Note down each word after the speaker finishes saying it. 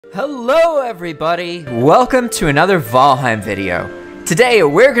Hello everybody! Welcome to another Valheim video. Today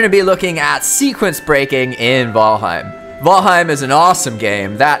we're going to be looking at sequence breaking in Valheim. Valheim is an awesome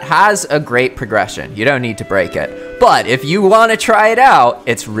game that has a great progression. You don't need to break it. But if you want to try it out,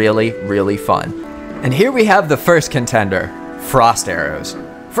 it's really fun. And here we have the first contender, Frost Arrows.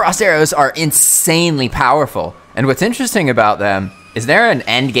 Frost Arrows are insanely powerful, and what's interesting about them is they're an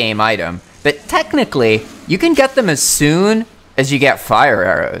endgame item, but technically you can get them as soon as you get fire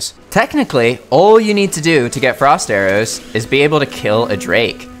arrows. Technically, all you need to do to get frost arrows is be able to kill a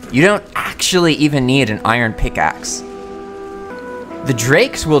drake. You don't actually even need an iron pickaxe. The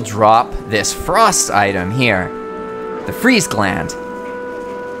drakes will drop this frost item here, the freeze gland.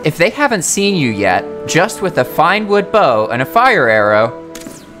 If they haven't seen you yet, just with a fine wood bow and a fire arrow,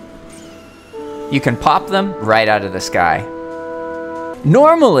 you can pop them right out of the sky.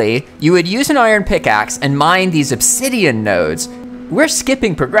 Normally, you would use an iron pickaxe and mine these obsidian nodes. We're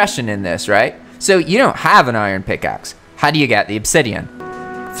skipping progression in this, right? So you don't have an iron pickaxe. How do you get the obsidian?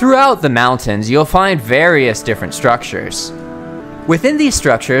 Throughout the mountains, you'll find various different structures. Within these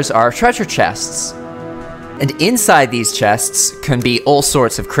structures are treasure chests. And inside these chests can be all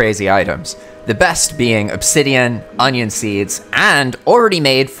sorts of crazy items. The best being obsidian, onion seeds, and already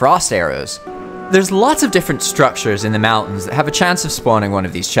made frost arrows. There's lots of different structures in the mountains that have a chance of spawning one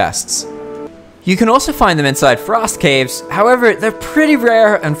of these chests. You can also find them inside frost caves, however, they're pretty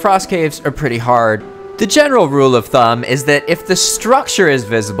rare and frost caves are pretty hard. The general rule of thumb is that if the structure is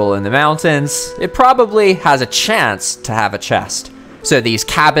visible in the mountains, it probably has a chance to have a chest. So these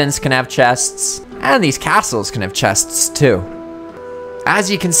cabins can have chests, and these castles can have chests too. As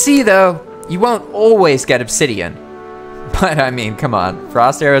you can see though, you won't always get obsidian. But I mean, come on,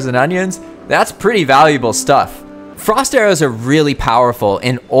 frost arrows and onions? That's pretty valuable stuff. Frost arrows are really powerful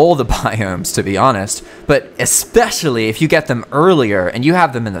in all the biomes, to be honest, but especially if you get them earlier and you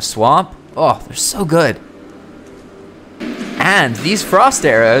have them in the swamp, oh, they're so good. And these frost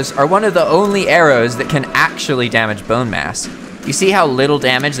arrows are one of the only arrows that can actually damage bone mass. You see how little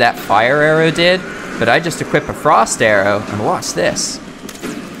damage that fire arrow did? But I just equip a frost arrow and watch this.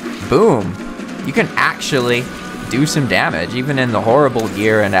 Boom. You can actually do some damage, even in the horrible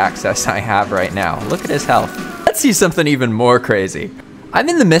gear and access I have right now. Look at his health. Let's see something even more crazy. I'm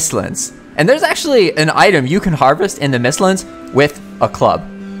in the Mistlands, and there's actually an item you can harvest in the Mistlands with a club.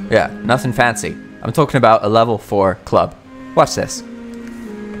 Yeah, nothing fancy. I'm talking about a level 4 club. Watch this.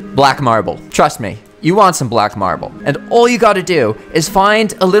 Black marble. Trust me, you want some black marble. And all you gotta do is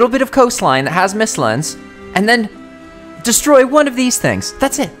find a little bit of coastline that has Mistlands, and then destroy one of these things.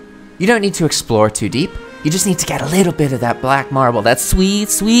 That's it. You don't need to explore too deep. You just need to get a little bit of that black marble, that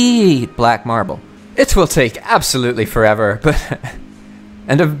sweet black marble. It will take absolutely forever,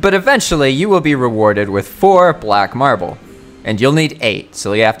 but eventually you will be rewarded with 4 black marble. And you'll need 8,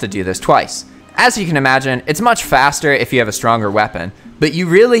 so you have to do this twice. As you can imagine, it's much faster if you have a stronger weapon, but you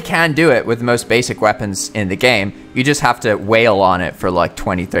really can do it with the most basic weapons in the game. You just have to wail on it for like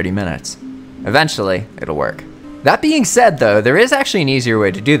 20-30 minutes. Eventually, it'll work. That being said though, there is actually an easier way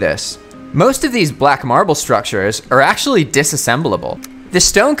to do this. Most of these black marble structures are actually disassemblable. The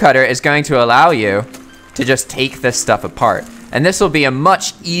Stonecutter is going to allow you to just take this stuff apart, and this will be a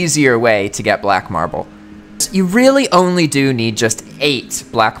much easier way to get black marble. You really only do need just 8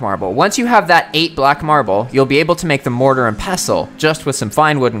 black marble. Once you have that 8 black marble, you'll be able to make the mortar and pestle just with some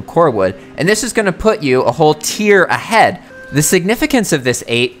fine wood and core wood, and this is going to put you a whole tier ahead. The significance of this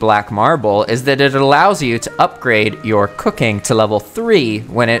 8 black marble is that it allows you to upgrade your cooking to level 3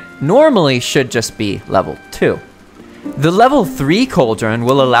 when it normally should just be level 2. The level 3 cauldron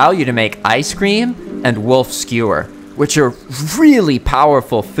will allow you to make Eyescream and wolf skewer, which are really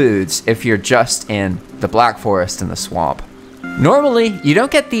powerful foods if you're just in the Black Forest and the swamp. Normally, you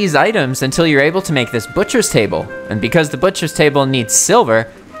don't get these items until you're able to make this butcher's table, and because the butcher's table needs silver,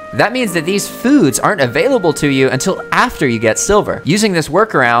 that means that these foods aren't available to you until after you get silver. Using this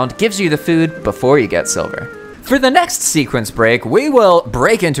workaround gives you the food before you get silver. For the next sequence break, we will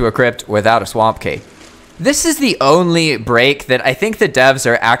break into a crypt without a swamp key. This is the only break that I think the devs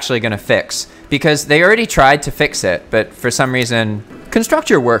are actually going to fix, because they already tried to fix it, but for some reason, construct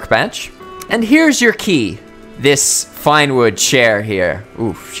your workbench. And here's your key. This fine wood chair here.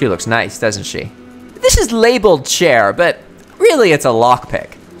 Ooh, she looks nice, doesn't she? This is labeled chair, but really it's a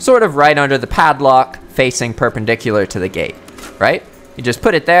lockpick. Sort of right under the padlock, facing perpendicular to the gate, right? You just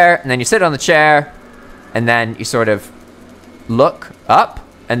put it there, and then you sit on the chair, and then you sort of look up,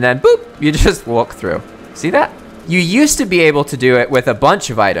 and then boop, you just walk through. See that? You used to be able to do it with a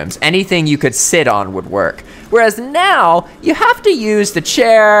bunch of items. Anything you could sit on would work. Whereas now, you have to use the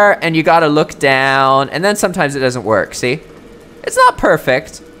chair, and you gotta look down, and then sometimes it doesn't work, see? It's not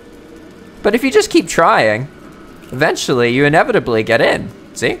perfect, But if you just keep trying, eventually you inevitably get in,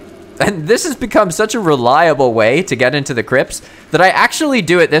 see? And this has become such a reliable way to get into the crypts that I actually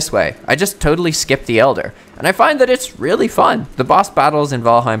do it this way. I just totally skip the Elder. And I find that it's really fun. The boss battles in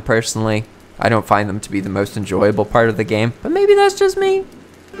Valheim, personally, I don't find them to be the most enjoyable part of the game, but maybe that's just me.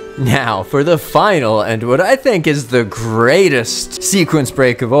 Now, for the final and what I think is the greatest sequence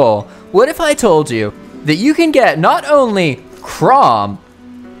break of all, what if I told you that you can get not only Krom,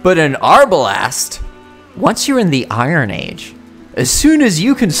 but an Arbalest once you're in the Iron Age? As soon as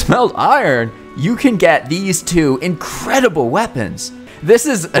you can smelt iron, you can get these two incredible weapons. This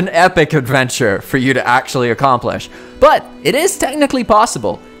is an epic adventure for you to actually accomplish, but it is technically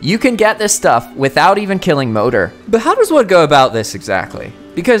possible. You can get this stuff without even killing Motor. But how does one go about this exactly?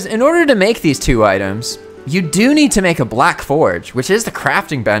 Because in order to make these two items, you do need to make a black forge, which is the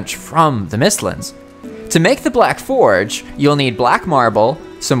crafting bench from the Mistlands. To make the black forge, you'll need black marble,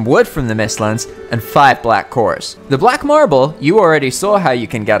 some wood from the Mistlands, and 5 black cores. The black marble, you already saw how you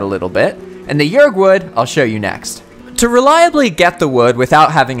can get a little bit, and the Yggdrasil wood, I'll show you next. To reliably get the wood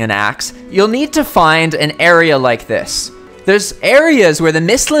without having an axe, you'll need to find an area like this. There's areas where the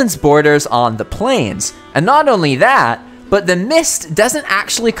Mistlands borders on the plains, and not only that, but the mist doesn't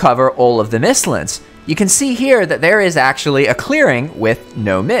actually cover all of the Mistlands. You can see here that there is actually a clearing with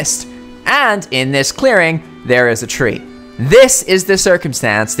no mist. And in this clearing, there is a tree. This is the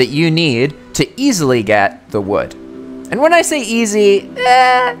circumstance that you need to easily get the wood. And when I say easy,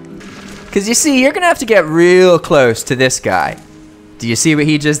 because you see, you're gonna have to get real close to this guy. Do you see what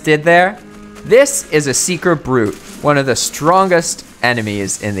he just did there? This is a Seeker Brute, one of the strongest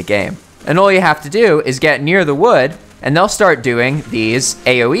enemies in the game. And all you have to do is get near the wood, and they'll start doing these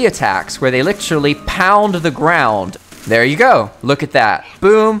AoE attacks, where they literally pound the ground. There you go, look at that,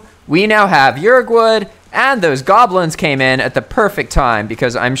 boom. We now have Yggdrasil wood, and those goblins came in at the perfect time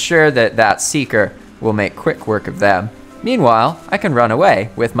because I'm sure that that Seeker will make quick work of them. Meanwhile, I can run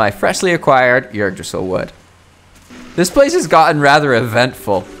away with my freshly acquired Yggdrasil wood. This place has gotten rather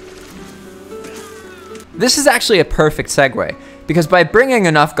eventful. This is actually a perfect segue, because by bringing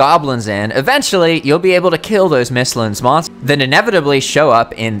enough goblins in, eventually you'll be able to kill those Mistlands monsters that inevitably show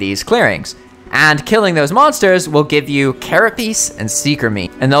up in these clearings. And killing those monsters will give you Carapace and Seeker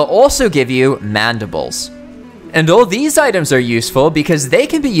meat. And they'll also give you mandibles. And all these items are useful because they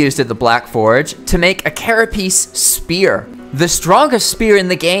can be used at the Black Forge to make a Carapace spear. The strongest spear in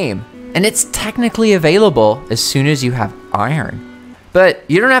the game. And it's technically available as soon as you have iron. But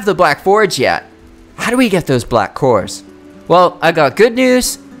you don't have the Black Forge yet. How do we get those black cores? Well, I got good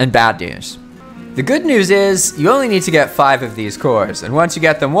news and bad news. The good news is, you only need to get 5 of these cores, and once you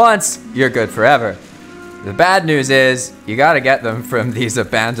get them once, you're good forever. The bad news is, you gotta get them from these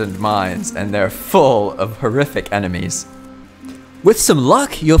abandoned mines, and they're full of horrific enemies. With some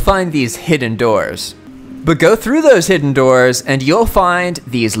luck, you'll find these hidden doors. But go through those hidden doors, and you'll find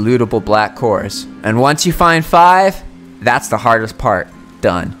these lootable black cores. And once you find 5, that's the hardest part.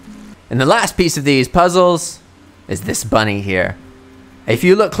 Done. And the last piece of these puzzles is this bunny here. If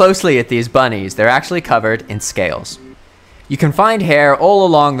you look closely at these bunnies, they're actually covered in scales. You can find Hare all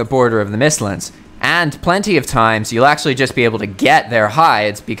along the border of the Mistlands, and plenty of times you'll actually just be able to get their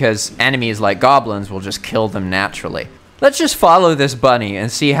hides because enemies like goblins will just kill them naturally. Let's just follow this bunny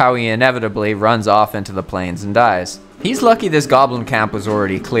and see how he inevitably runs off into the plains and dies. He's lucky this goblin camp was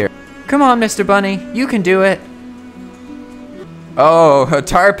already clear. Come on, Mr. Bunny, you can do it. Oh, a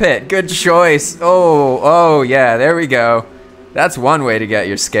tar pit, good choice. Oh yeah, there we go. That's one way to get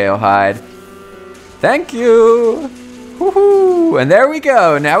your scale hide. Thank you. Woohoo! And there we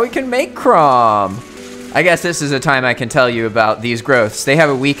go. Now we can make Krom. I guess this is a time I can tell you about these growths. They have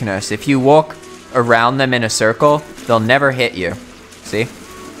a weakness. If you walk around them in a circle, they'll never hit you. See?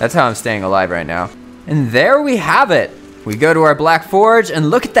 That's how I'm staying alive right now. And there we have it. We go to our Black Forge and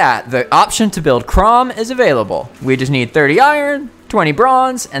look at that. The option to build Krom is available. We just need 30 iron, 20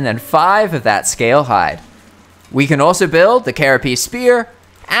 bronze, and then 5 of that scale hide. We can also build the Carapace spear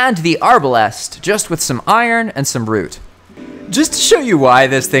and the Arbelast just with some iron and some root. Just to show you why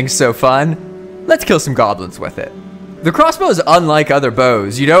this thing's so fun, let's kill some goblins with it. The crossbow is unlike other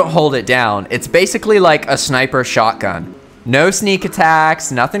bows. You don't hold it down. It's basically like a sniper shotgun. No sneak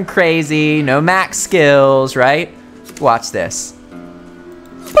attacks, nothing crazy, no max skills, right? Watch this.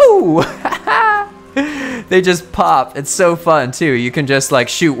 Boo! They just pop. It's so fun too. You can just like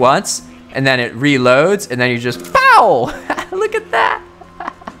shoot once and then it reloads and then you just pow! Look at that.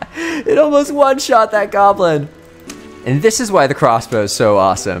 It almost one-shot that goblin. And this is why the crossbow is so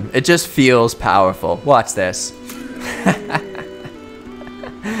awesome. It just feels powerful. Watch this.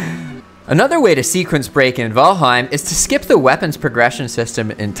 Another way to sequence break in Valheim is to skip the weapons progression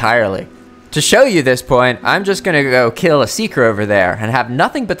system entirely. To show you this point, I'm just gonna go kill a seeker over there and have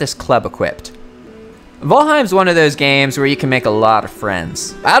nothing but this club equipped. Valheim's one of those games where you can make a lot of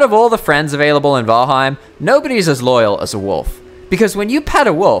friends. Out of all the friends available in Valheim, nobody's as loyal as a wolf. Because when you pet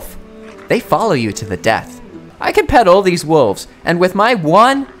a wolf, they follow you to the death. I can pet all these wolves, and with my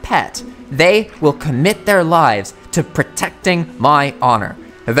one pet, they will commit their lives to protecting my honor.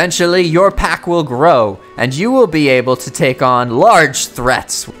 Eventually, your pack will grow, and you will be able to take on large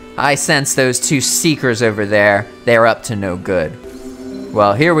threats. I sense those two seekers over there. They're up to no good.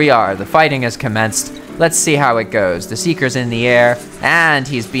 Well, here we are. The fighting has commenced. Let's see how it goes. The seeker's in the air, and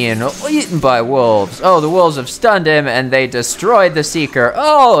he's being eaten by wolves. Oh, the wolves have stunned him, and they destroyed the seeker.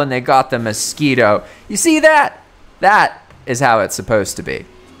 Oh, and they got the mosquito. You see that? That is how it's supposed to be.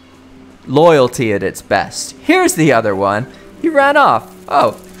 Loyalty at its best. Here's the other one. He ran off.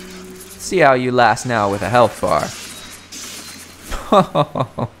 Oh, see how you last now with a health bar.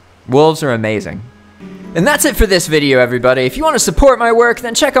 Wolves are amazing. And that's it for this video, everybody. If you want to support my work,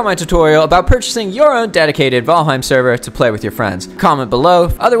 then check out my tutorial about purchasing your own dedicated Valheim server to play with your friends. Comment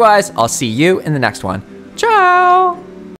below. Otherwise, I'll see you in the next one. Ciao!